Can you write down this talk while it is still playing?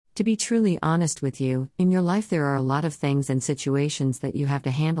To be truly honest with you, in your life there are a lot of things and situations that you have to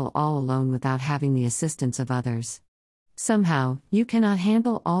handle all alone without having the assistance of others. Somehow, you cannot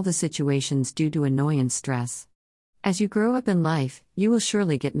handle all the situations due to annoyance stress. As you grow up in life, you will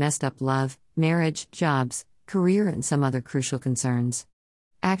surely get messed up love, marriage, jobs, career and some other crucial concerns.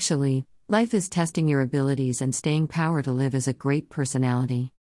 Actually, life is testing your abilities and staying power to live as a great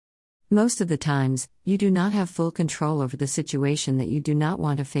personality. Most of the times, you do not have full control over the situation that you do not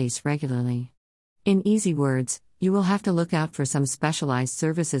want to face regularly. In easy words, you will have to look out for some specialized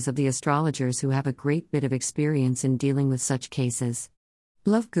services of the astrologers who have a great bit of experience in dealing with such cases.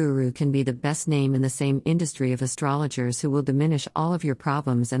 Love Guru can be the best name in the same industry of astrologers who will diminish all of your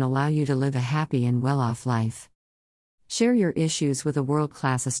problems and allow you to live a happy and well-off life. Share your issues with a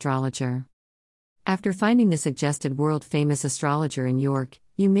world-class astrologer. After finding the suggested world-famous astrologer in York,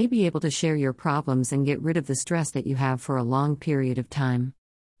 you may be able to share your problems and get rid of the stress that you have for a long period of time.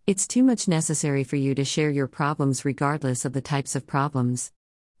 It's too much necessary for you to share your problems regardless of the types of problems.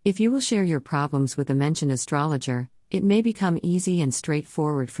 If you will share your problems with a mentioned astrologer, it may become easy and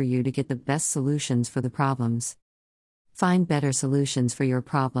straightforward for you to get the best solutions for the problems. Find better solutions for your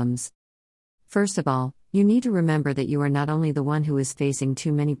problems. First of all, you need to remember that you are not only the one who is facing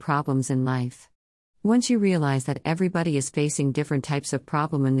too many problems in life. Once you realize that everybody is facing different types of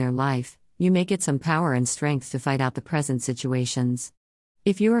problem in their life, you may get some power and strength to fight out the present situations.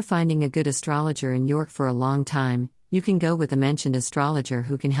 If you are finding a good astrologer in York for a long time, you can go with a mentioned astrologer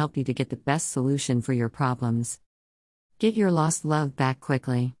who can help you to get the best solution for your problems. Get your lost love back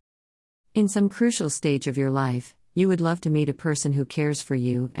quickly. In some crucial stage of your life, you would love to meet a person who cares for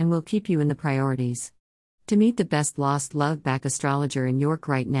you and will keep you in the priorities. To meet the best lost love back astrologer in York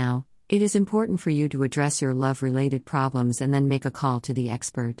right now, it is important for you to address your love-related problems and then make a call to the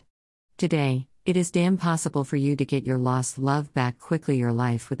expert. Today, it is damn possible for you to get your lost love back quickly your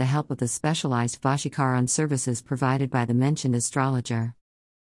life with the help of the specialized Vashikaran services provided by the mentioned astrologer.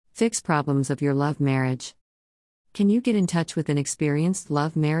 Fix problems of your love marriage. Can you get in touch with an experienced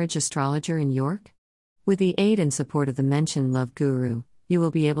love marriage astrologer in York? With the aid and support of the mentioned love guru, you will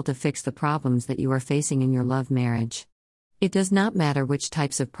be able to fix the problems that you are facing in your love marriage. It does not matter which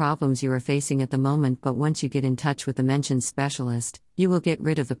types of problems you are facing at the moment, but once you get in touch with the mentioned specialist, you will get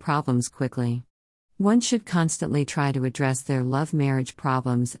rid of the problems quickly. One should constantly try to address their love marriage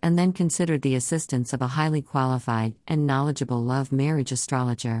problems and then consider the assistance of a highly qualified and knowledgeable love marriage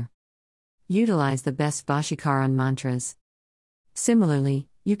astrologer. Utilize the best Vashikaran mantras. Similarly,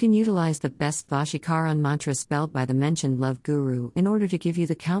 you can utilize the best Vashikaran mantra spelled by the mentioned love guru in order to give you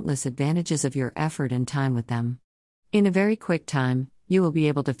the countless advantages of your effort and time with them. In a very quick time, you will be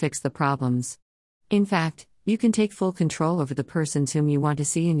able to fix the problems. In fact, you can take full control over the persons whom you want to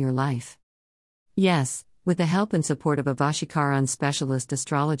see in your life. Yes, with the help and support of a Vashikaran specialist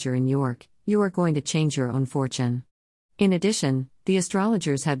astrologer in York, you are going to change your own fortune. In addition, the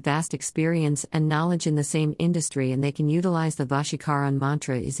astrologers have vast experience and knowledge in the same industry and they can utilize the Vashikaran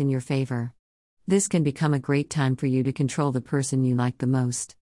mantra is in your favor. This can become a great time for you to control the person you like the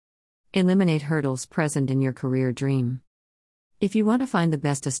most. Eliminate hurdles present in your career dream. If you want to find the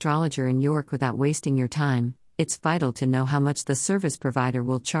best astrologer in York without wasting your time, it's vital to know how much the service provider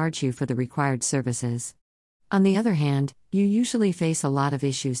will charge you for the required services. On the other hand, you usually face a lot of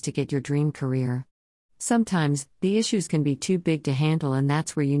issues to get your dream career. Sometimes, the issues can be too big to handle, and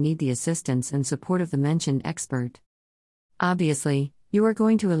that's where you need the assistance and support of the mentioned expert. Obviously, you are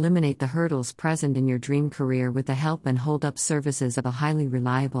going to eliminate the hurdles present in your dream career with the help and hold-up services of a highly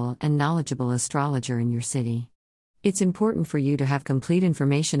reliable and knowledgeable astrologer in your city. It's important for you to have complete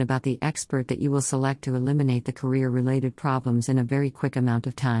information about the expert that you will select to eliminate the career-related problems in a very quick amount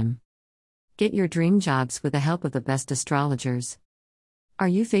of time. Get your dream jobs with the help of the best astrologers. Are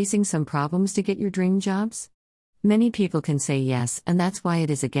you facing some problems to get your dream jobs? Many people can say yes, and that's why it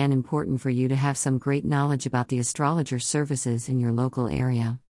is again important for you to have some great knowledge about the astrologer services in your local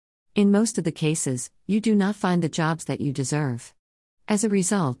area. In most of the cases, you do not find the jobs that you deserve. As a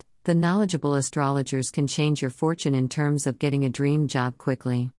result, the knowledgeable astrologers can change your fortune in terms of getting a dream job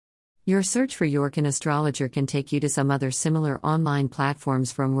quickly. Your search for York an astrologer can take you to some other similar online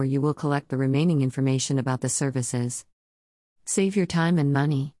platforms from where you will collect the remaining information about the services. Save your time and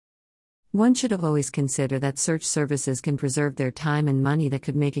money. One should always consider that search services can preserve their time and money that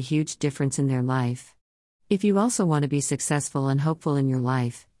could make a huge difference in their life. If you also want to be successful and hopeful in your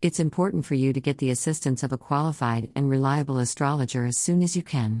life, it's important for you to get the assistance of a qualified and reliable astrologer as soon as you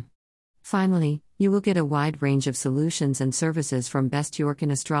can. Finally, you will get a wide range of solutions and services from Best York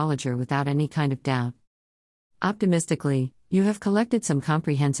an astrologer without any kind of doubt. Optimistically, You have collected some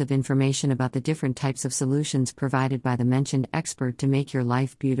comprehensive information about the different types of solutions provided by the mentioned expert to make your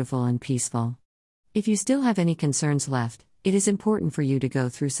life beautiful and peaceful. If you still have any concerns left, it is important for you to go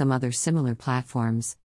through some other similar platforms.